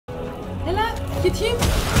Hit him.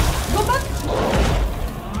 Go back.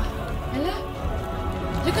 Ella.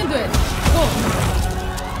 You can do it. Go.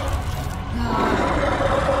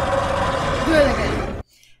 Do it again.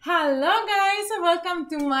 Hello guys and welcome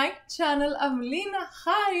to my channel. I'm Lina.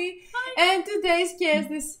 Hi. And today's guest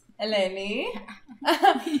is Eleni.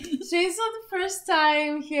 She's not the first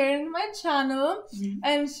time here in my channel,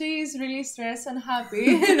 and she's really stressed and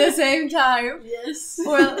happy at the same time. Yes.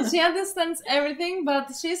 Well, she understands everything,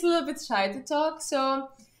 but she's a little bit shy to talk,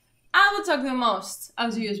 so I will talk the most,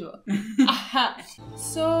 as usual.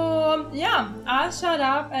 So, yeah, I'll shut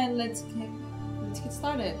up and let's get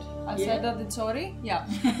started. I said that it's sorry? Yeah.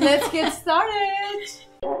 Let's get started!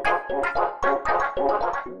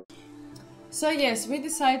 So yes, we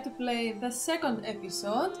decided to play the second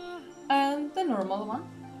episode and the normal one.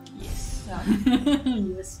 Yes. Yeah.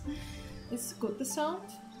 Yes. It's good, the sound.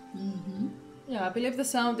 Yeah, I believe the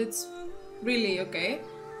sound is really okay.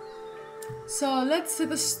 So let's see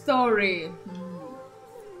the story.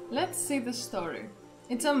 Let's see the story.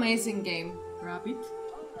 It's an amazing game. Rabbit.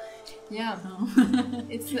 Yeah. Oh.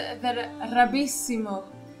 It's the Rabissimo.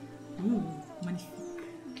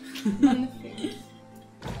 Magnifique. Magnifique.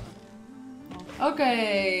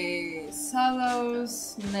 Okay,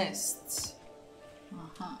 Sallow's Nest.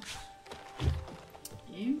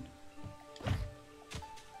 Okay.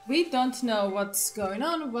 We don't know what's going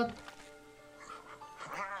on, but...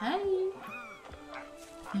 Hi.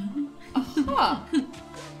 Aha!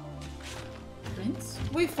 Friends.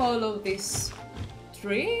 We follow this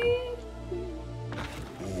tree.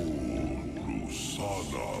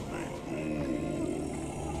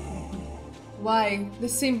 Why? The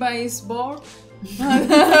Simba is bored?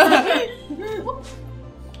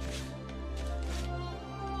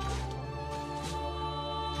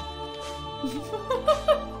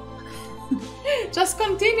 Just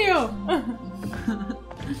continue!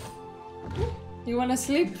 You wanna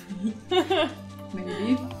sleep?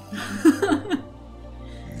 Maybe.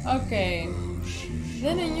 Okay.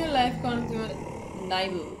 Then a new life comes to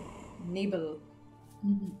Nibble.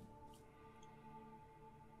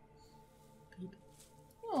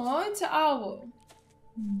 Oh, it's an owl.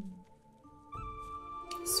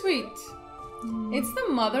 Sweet. It's the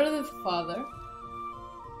mother and the father.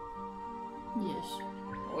 Yes.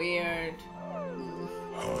 Weird.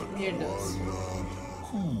 Weirdos.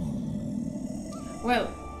 Well,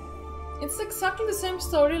 it's exactly the same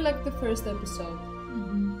story like the first episode.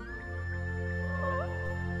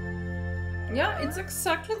 Yeah, it's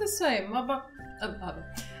exactly the same. But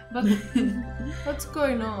what's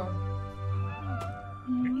going on?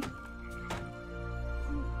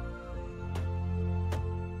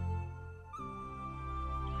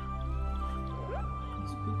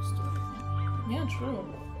 It's a good story. Yeah, true.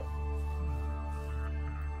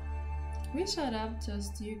 We shut up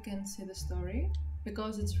just so you can see the story,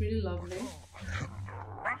 because it's really lovely.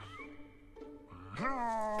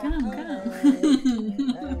 Come.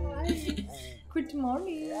 Good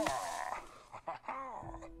morning.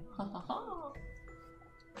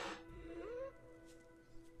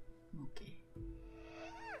 Okay.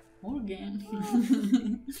 Morgan.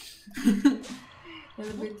 A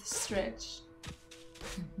little bit stretch.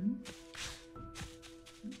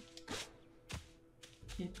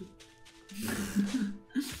 Happy.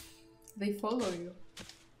 They follow you.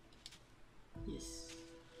 Yes.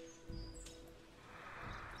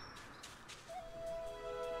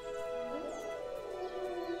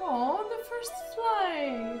 Oh, the first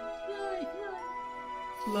fly.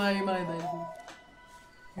 Fly, my baby.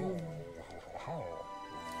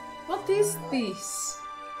 What is this?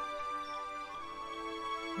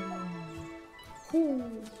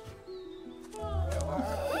 Cool.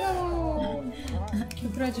 Bravo.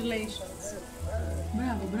 Congratulations.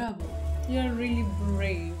 Bravo. You're really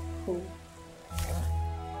brave. Cool.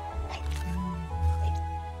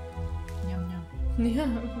 Yum. Yeah.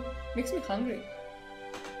 Makes me hungry.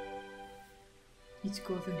 It's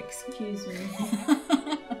coffee. Excuse me.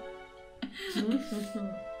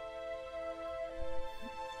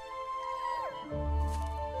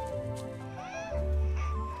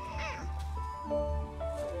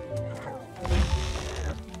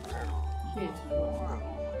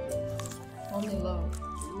 Only love.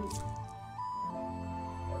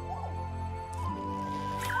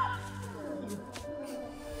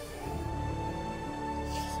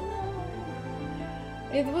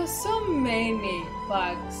 It was so many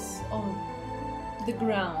bugs on the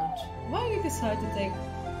ground. Why did you decide to take...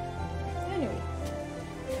 Anyway.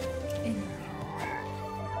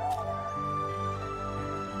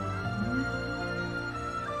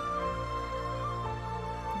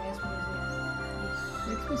 Nice music.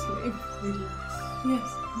 Makes me sleep. Relax.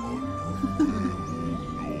 Yes.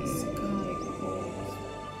 Sky Ghost.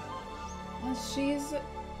 Oh,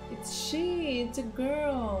 it's a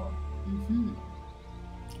girl. Mm-hmm.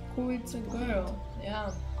 Who it's a girl?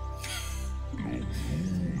 Yeah.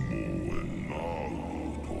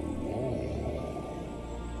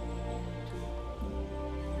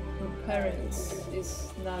 Her parents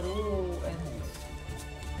is Naru and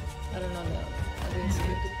I don't know that. I didn't see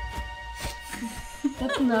it.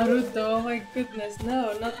 Not Naruto, oh my goodness,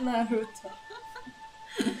 no, not Naruto.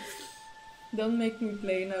 Don't make me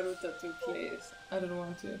play Naruto too, please. I don't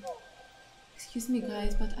want to. Excuse me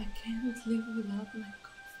guys, but I can't live without my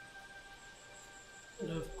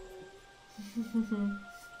Love.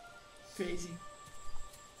 Crazy.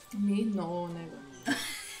 Me? No, never.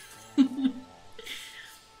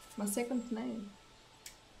 My second name.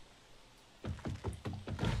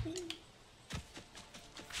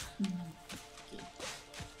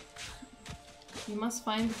 You must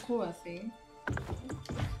find the core, I think.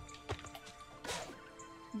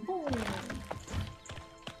 Boom.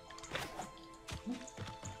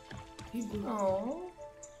 Oh.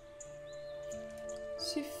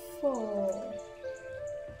 She fell.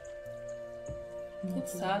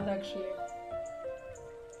 It's sad actually.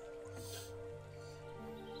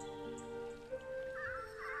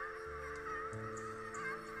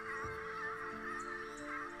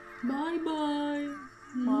 Bye bye.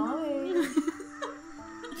 Bye.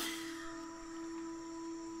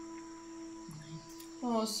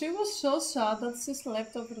 Oh, she was so sad that she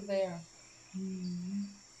slept over there.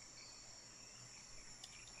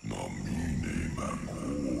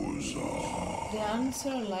 The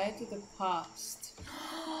answer lied to the past.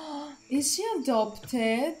 Is she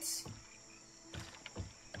adopted?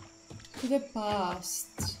 To the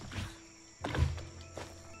past.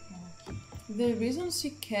 The reason she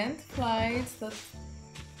can't fly is that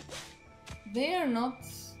they are not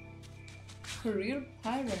her real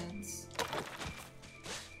parents.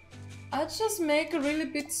 I just make a really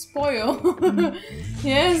big spoil.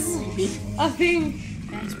 Yes, I think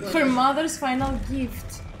her mother's final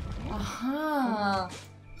gift. Aha,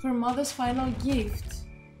 her mother's final gift.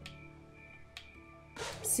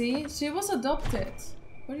 See, she was adopted.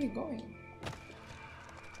 Where are you going?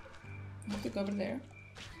 You have to go over there.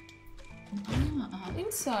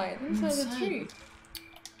 Inside the tree.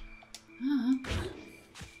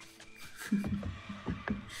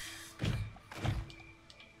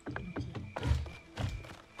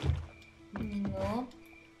 No.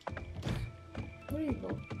 Where you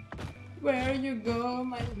go? Where you go,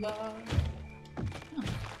 my love?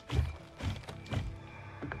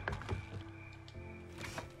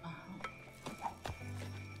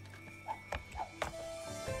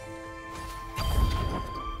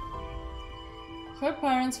 Her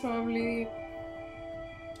parents probably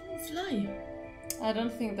fly. I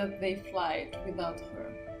don't think that they fly without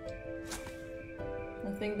her.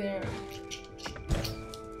 I think they're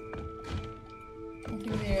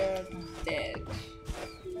dead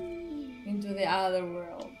into the other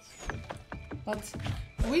world. But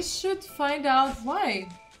we should find out why.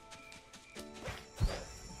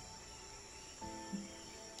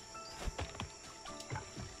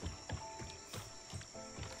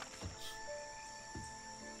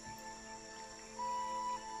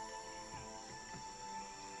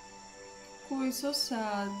 Oh, it's so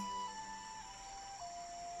sad.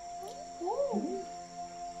 Oh.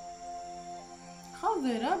 How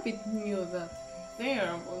the rabbit knew that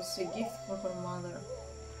there was a gift for her mother.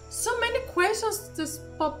 So many questions just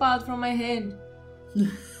pop out from my head.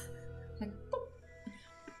 Like boop,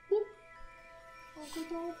 boop.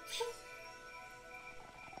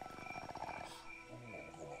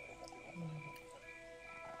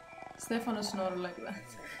 Stefano snore like that.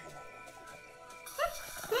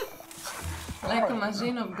 Like a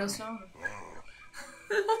machine of Gasson.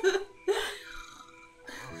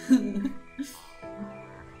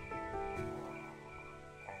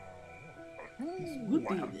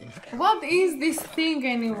 What is this thing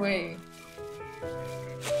anyway?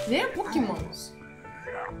 They're Pokemons.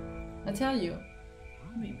 I tell you.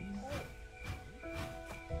 Maybe.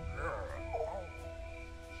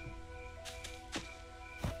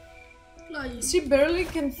 Fly. She barely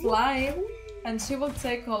can fly, and she will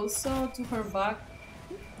take also to her back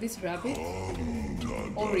this rabbit.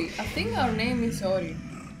 Ori. I think our name is Ori.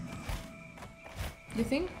 You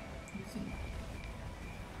think?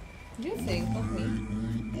 You think, not me.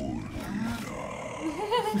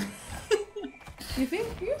 You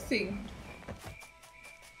think? You think.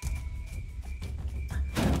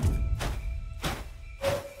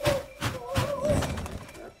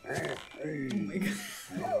 Oh my god.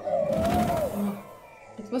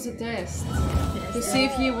 It was was a test Yes. to see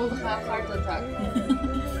if he would have heart attack.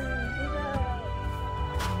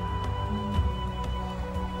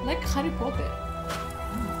 Like Harry Potter.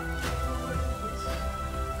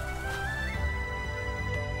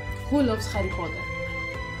 Who loves Harry Potter?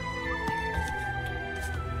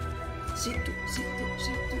 Situ, situ,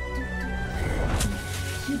 situ,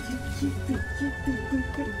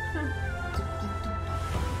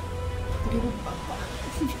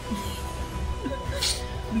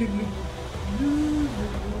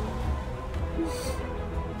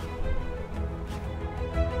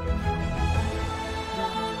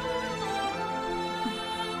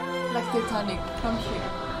 like Titanic, come here.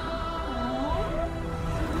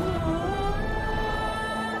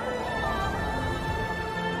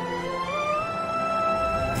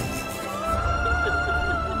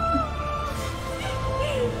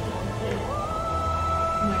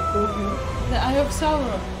 The Eye of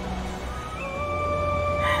Sauron.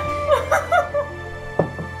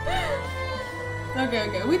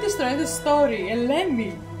 Okay, we destroyed the story,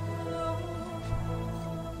 Eleni.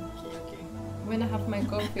 Okay. When I have my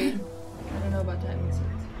coffee, I don't know what time is it.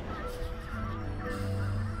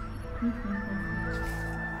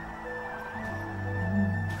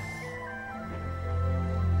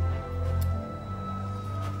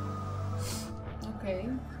 Okay.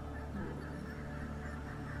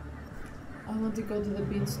 I want to go to the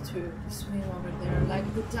beach too, to swim over there like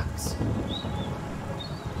the ducks.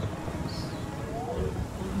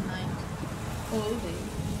 All night. All day.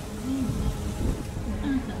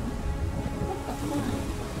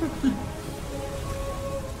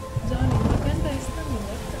 Johnny, maganda esta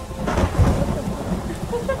mulata.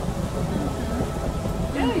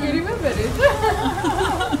 Yeah, you remember it.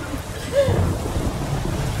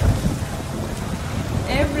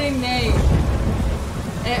 Every name.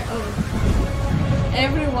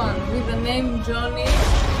 Everyone with the name Johnny,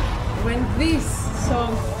 when this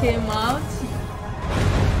song came out,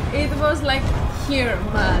 it was like, here,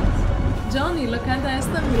 mad. Johnny, lo canta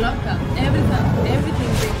esta mi loca.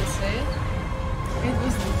 Everything they said, it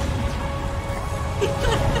was this.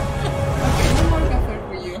 Okay, no more coffee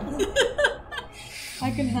for you. I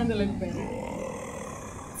can handle it better.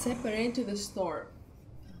 Separate to the store.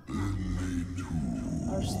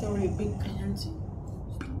 Our story big. Energy.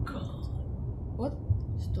 What?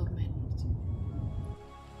 Storm energy.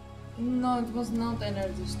 No, it was not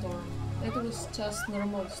energy storm. It was just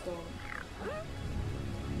normal storm.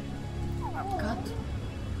 Cat.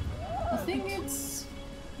 I think it's...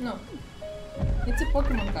 no. It's a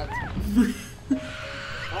Pokemon cat.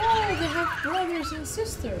 Oh, they have brothers and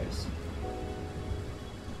sisters.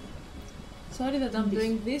 Sorry that I'm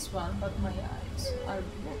doing this one, but my eyes are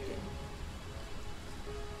broken.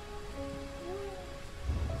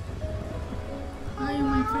 Hi,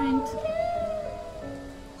 my friend.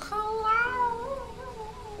 Hello.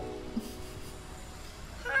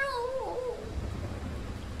 Hello.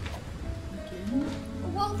 Okay.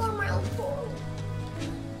 Welcome, my phone.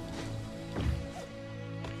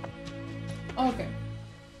 Okay.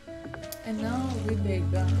 And now we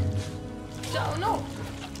begin. Oh no!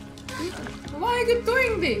 Why are you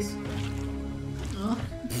doing this? Oh.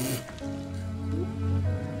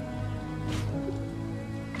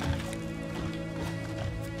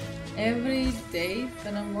 Every day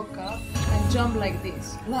when I woke up, I jump like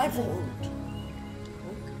this. Life hold.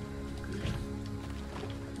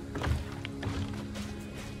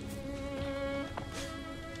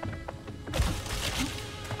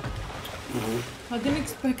 I didn't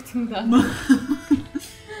expect that.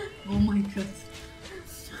 Oh my god.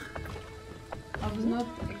 I was not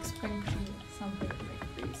expecting something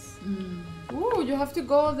like this. Mm. Ooh, you have to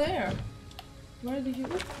go there. Where did you?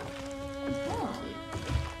 Oh.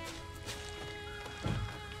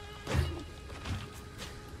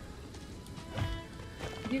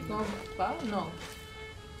 Did you go back? No.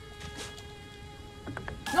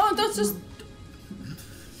 No, that's just.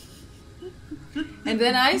 And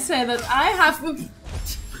then I said that I have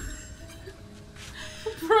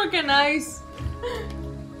broken eyes.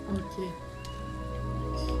 Okay.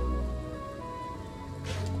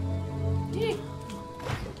 Yeah.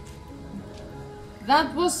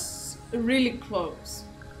 That was really close.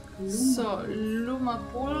 So, Luma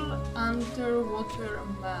Pool, underwater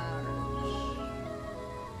marsh.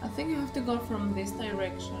 I think you have to go from this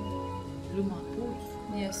direction. Luma Pools.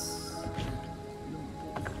 Yes.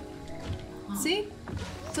 Huh. See?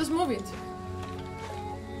 Just move it.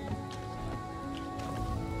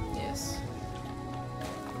 Yes.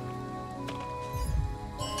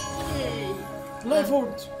 Yay! Life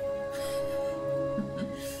hold.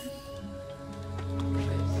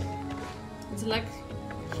 It's like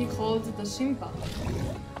he holds the Shimpa.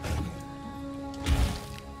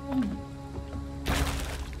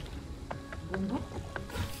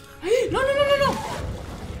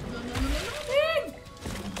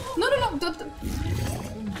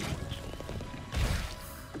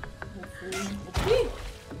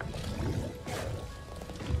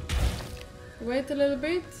 Wait a little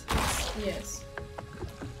bit. Yes.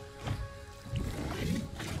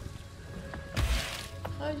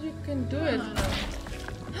 How you can do it?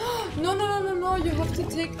 No, no, no, no, no. You have to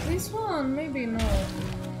take this one. Maybe no.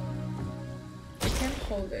 I can't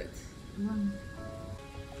hold it.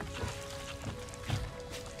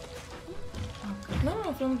 Okay. No,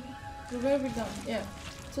 no, from where we done. Yeah.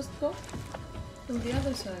 Just go from the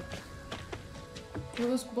other side. It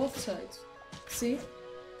was both sides. See?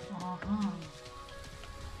 Uh-huh.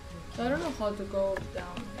 I don't know how to go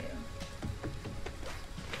down here.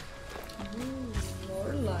 Ooh,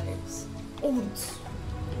 more lives. Oh,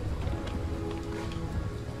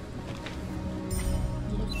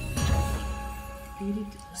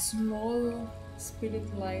 Spirit. small spirit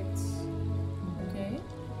lights. Okay.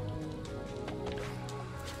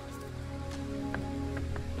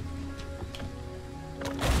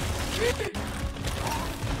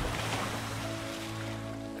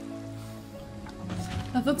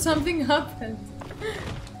 I thought something happened.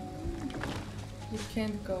 You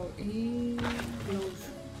can't go in. Close.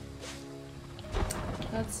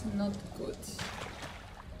 That's not good.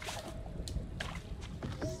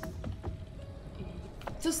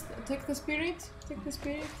 Just take the spirit. Take the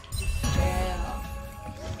spirit. Yeah.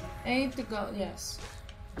 8 to go. Yes.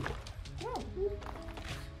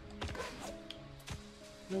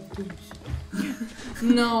 Love games.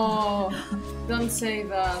 No. Don't say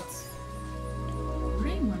that.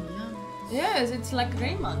 Rayman, yeah. Yes, it's like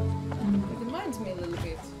Rayman. It reminds me a little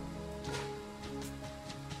bit.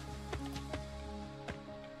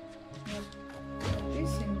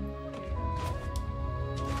 This in here.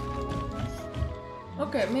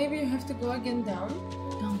 Okay, maybe you have to go again down.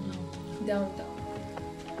 Down, down. Down, down.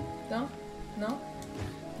 Down? No? Down.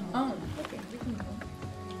 Oh, okay, we can go.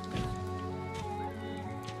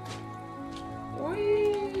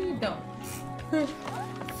 Whee! Down.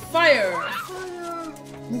 Fire! Fire!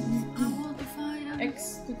 I want the fire.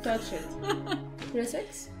 X to touch it. Press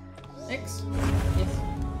X? X? Yes.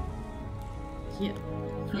 Hier.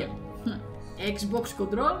 Yep. Xbox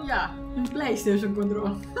control, ja. Een PlayStation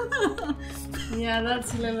control. Yeah,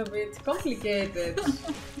 that's a little bit complicated.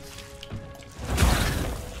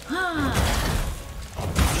 Ah!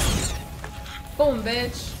 Boom,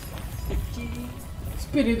 bitch!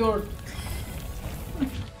 Spirit orb.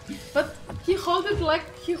 But he holds it like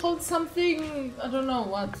he holds something, I don't know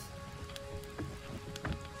what.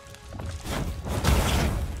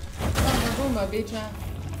 Boomba, boomba, bitch.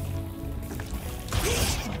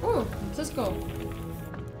 Oh, let's go.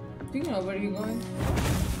 Do you know where you're going?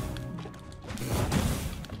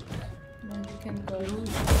 No, you can't go.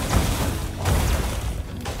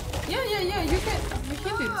 Yeah, yeah, yeah, you can. You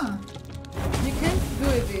hit it. Ah. You can't do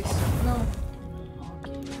it this. No,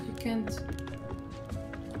 you can't.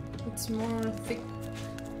 It's more thick.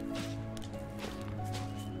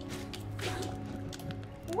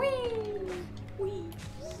 Whee! Whee!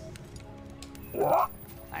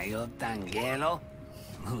 Ayotangelo?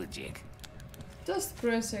 Mujik. Just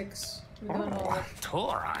press X. We don't know what.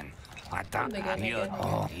 Toran.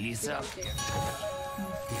 Oh, Isa.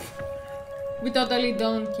 We totally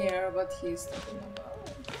don't care what he's talking about.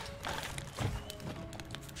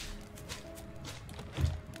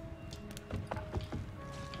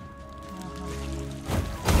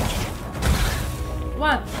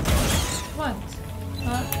 What? What?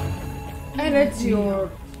 Huh? Energy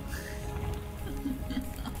orb.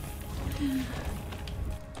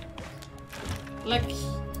 Like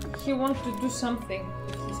he wants to do something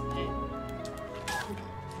with his hand.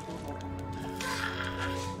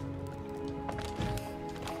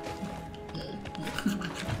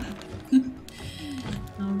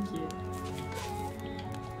 Okay.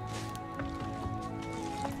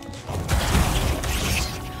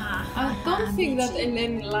 I don't think that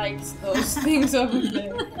Elen likes those things over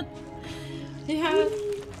there. He had.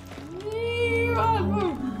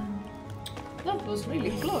 That was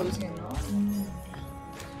really close, you know.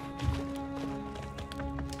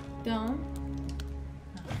 Down.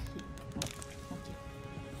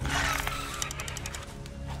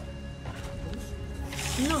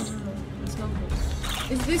 No, no, no, it's not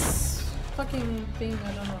good. Is this fucking thing?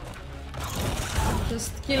 I don't know.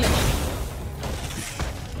 Just kill it.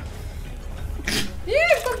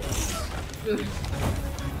 Yeah, fuck.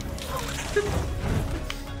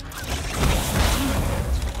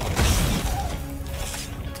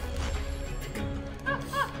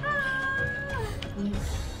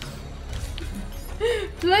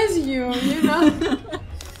 Bless you, you know.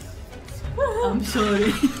 I'm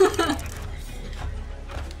sorry.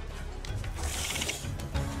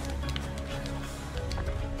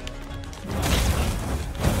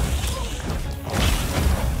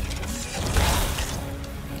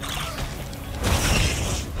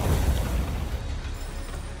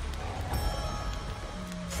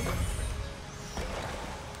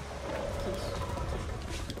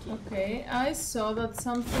 I saw that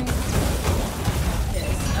something.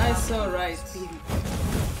 Yes, I saw right.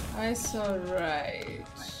 I saw right.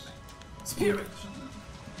 Spirit.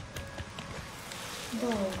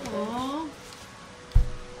 Oh.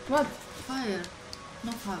 What? Fire.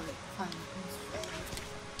 No fire. Fire.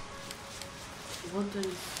 Water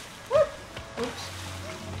is. Oops.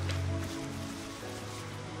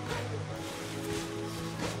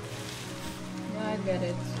 I get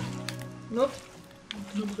it. Nope.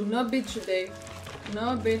 No bitch today.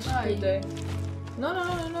 No bitch today.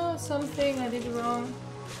 No. Something I did wrong.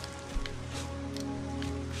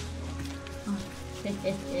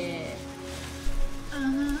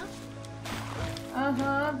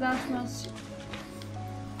 That's not.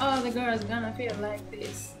 Oh, the girl's gonna feel like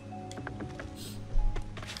this.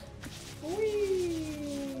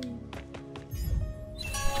 Whee!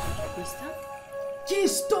 Crystal?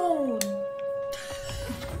 Keystone!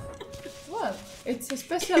 What? It's a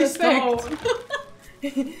special effect.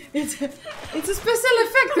 it's a special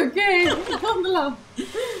effect, okay? Don't laugh.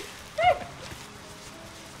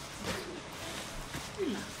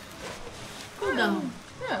 Cool down.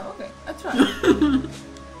 Yeah, okay. I try.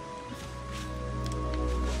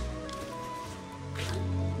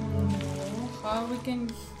 How we can...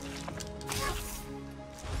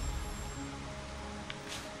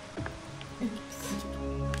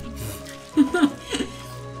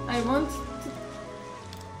 I want to...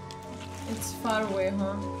 It's far away,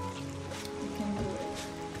 huh? We can do it.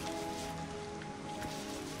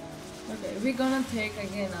 Okay, we're gonna take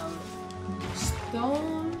again our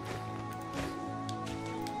stone.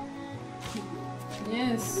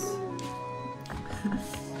 Yes.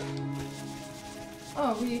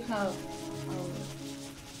 Oh, we have our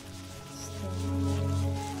stone.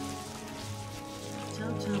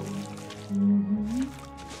 Ciao, ciao.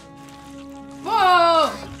 Whoa!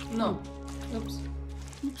 No. Oops.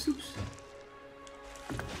 Oops.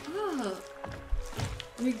 Ah.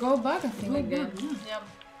 We go back, I think, Go again. back, yeah. Yep.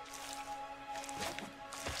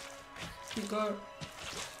 We go.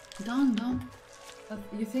 Down.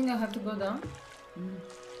 You think I have to go down?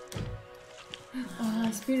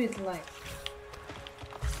 Spirit light.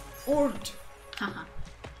 Ord. Haha.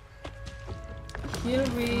 Here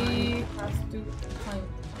we have to find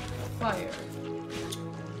fire.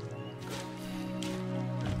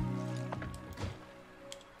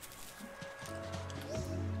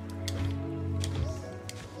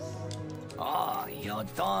 Oh, you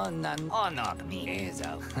don't honor me,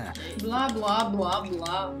 Ezo. Blah blah blah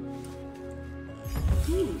blah.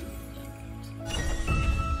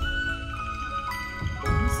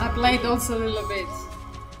 I played also a little bit.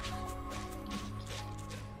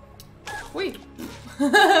 Wait.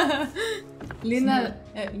 Lina.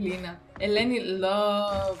 Eleni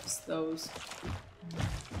loves those.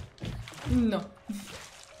 No.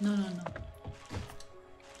 No.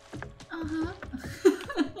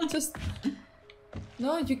 Just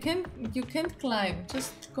no, you can't climb.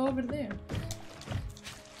 Just go over there.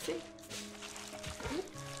 See?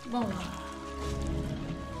 Boom.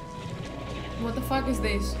 What the fuck is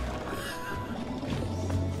this?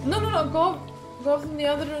 No, go from the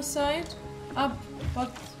other side. Up.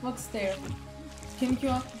 What's there? Can you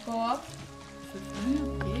go up?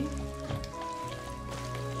 Okay.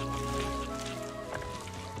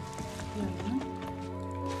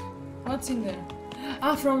 What's in there?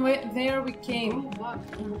 Ah, from where there we came.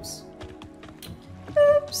 Oops.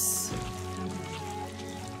 Oops.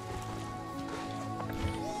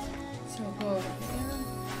 So go over there.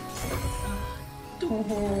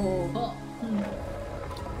 Oh.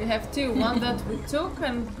 We have two. One that we took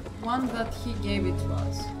and one that he gave it to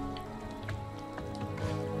us.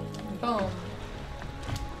 Boom.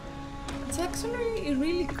 It's actually a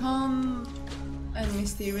really calm and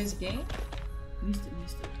mysterious game.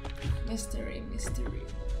 Mystery.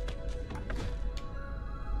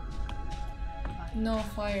 No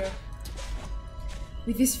fire.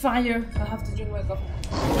 With this fire, I have to drink my coffee.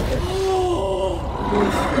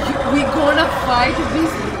 We gonna fight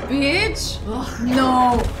this bitch?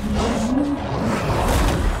 No.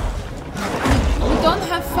 We don't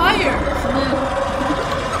have fire.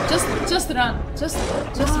 Just run. Just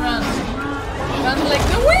run. Run like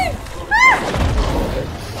the wind.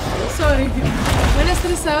 Sorry. When I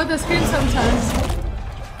stress out, I scream sometimes.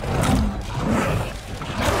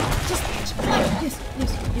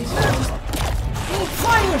 Yes. Oh,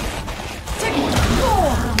 fire! Take it! No!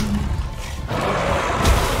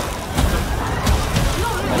 No,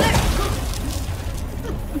 let go!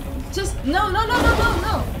 Just no! Don't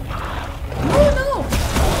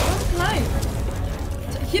climb!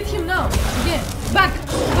 Hit him now! Again! Back!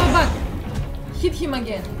 Go back! Hit him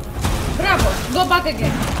again! Bravo! Go back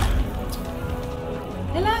again!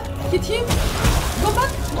 Hit him. Go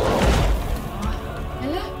back.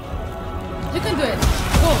 Ella. You can do it.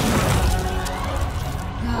 Go.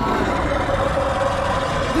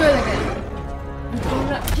 Do it again.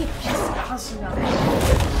 Yes. Awesome.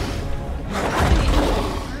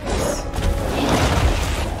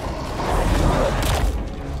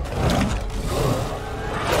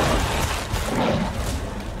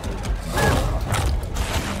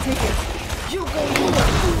 Take it. You go.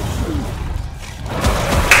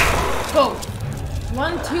 Go.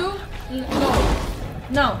 1, 2. Go.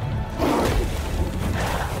 Now.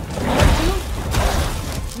 1,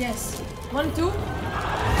 2. Yes. 1, 2.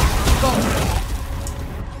 Go.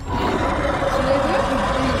 Should I do it?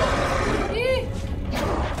 There you go.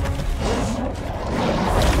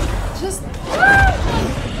 Just.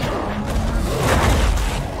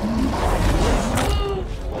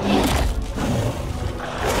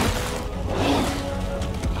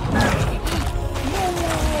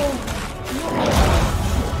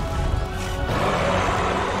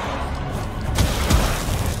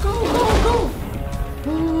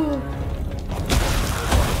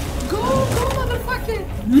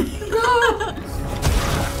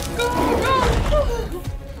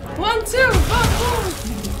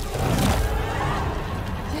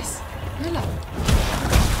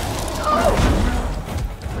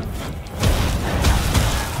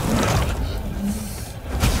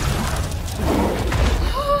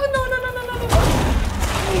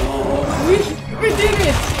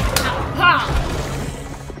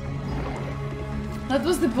 That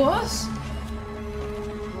was the boss?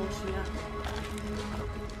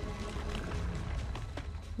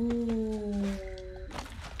 Ooh.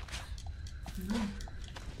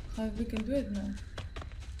 How we can do it now?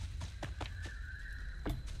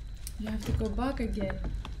 You have to go back again.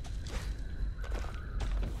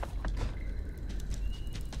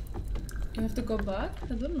 You have to go back?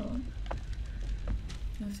 I don't know.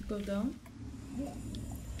 You have to go down.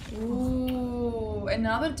 Ooh,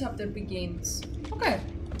 another chapter begins. Okay.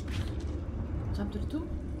 Chapter 2?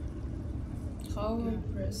 How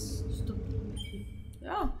press Stop.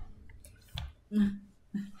 yeah.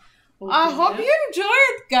 Okay. I hope you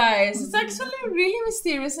enjoyed, guys. It's actually a really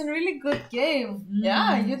mysterious and really good game.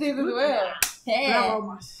 Yeah, you did it well. Bravo,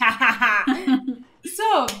 Mas.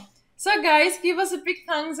 So guys, give us a big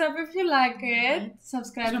thumbs up if you like it.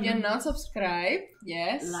 Subscribe if you're not subscribed.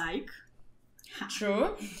 Yes. Like.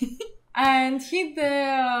 True. And hit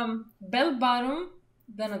the bell button,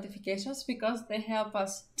 the notifications, because they help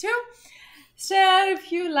us too. Share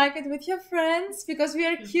if you like it with your friends, because we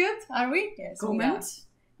are cute, are we? Yes. Comment.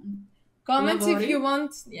 Comments if Elaborate. you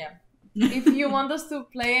want. Yeah. If you want us to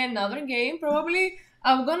play another game, probably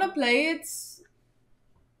I'm gonna play it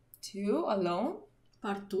too alone.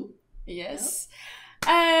 Part 2. Yes.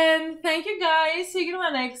 And thank you guys. See you in my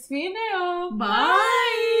next video.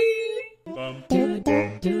 Bye. Bum, bum,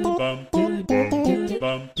 bum, bum, bum, bum,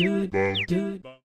 bum, bum, bum.